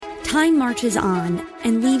Time marches on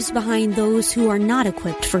and leaves behind those who are not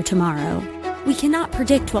equipped for tomorrow. We cannot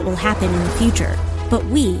predict what will happen in the future, but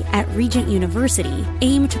we at Regent University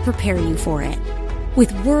aim to prepare you for it.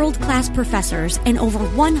 With world-class professors and over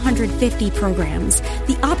 150 programs,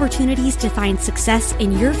 the opportunities to find success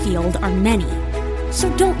in your field are many. So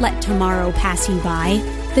don't let tomorrow pass you by.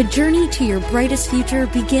 The journey to your brightest future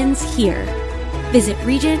begins here. Visit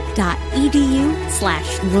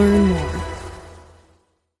regent.edu/learn more.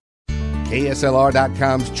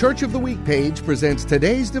 KSLR.com's Church of the Week page presents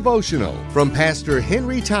today's devotional from Pastor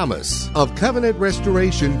Henry Thomas of Covenant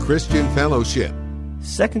Restoration Christian Fellowship.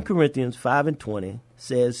 2 Corinthians 5:20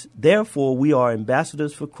 says, "Therefore we are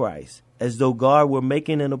ambassadors for Christ, as though God were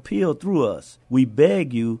making an appeal through us. We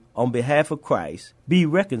beg you, on behalf of Christ, be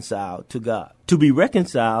reconciled to God." To be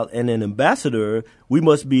reconciled and an ambassador, we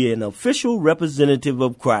must be an official representative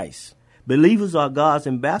of Christ. Believers are God's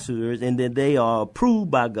ambassadors, and that they are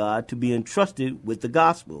approved by God to be entrusted with the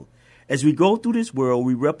gospel. As we go through this world,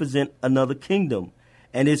 we represent another kingdom,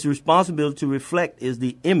 and its responsibility to reflect is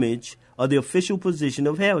the image of the official position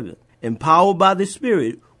of heaven. Empowered by the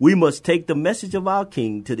Spirit, we must take the message of our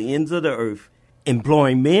King to the ends of the earth,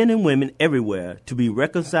 imploring men and women everywhere to be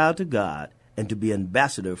reconciled to God and to be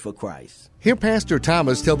ambassador for Christ. Hear Pastor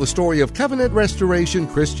Thomas tell the story of Covenant Restoration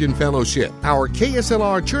Christian Fellowship, our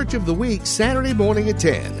KSLR Church of the Week, Saturday morning at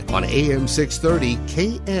 10 on AM 630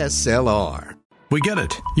 KSLR. We get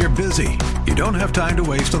it. You're busy. You don't have time to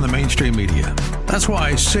waste on the mainstream media. That's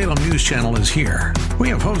why Salem News Channel is here. We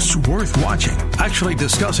have hosts worth watching, actually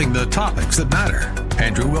discussing the topics that matter.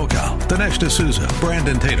 Andrew Wilkow, Dinesh D'Souza,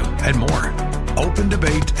 Brandon Tatum, and more. Open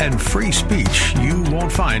debate and free speech you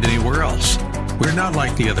won't find anywhere else. We're not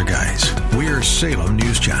like the other guys. We're Salem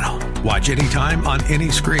News Channel. Watch anytime on any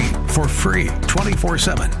screen for free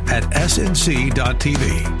 24/7 at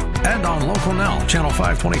snc.tv and on Local Now, Channel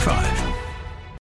 525.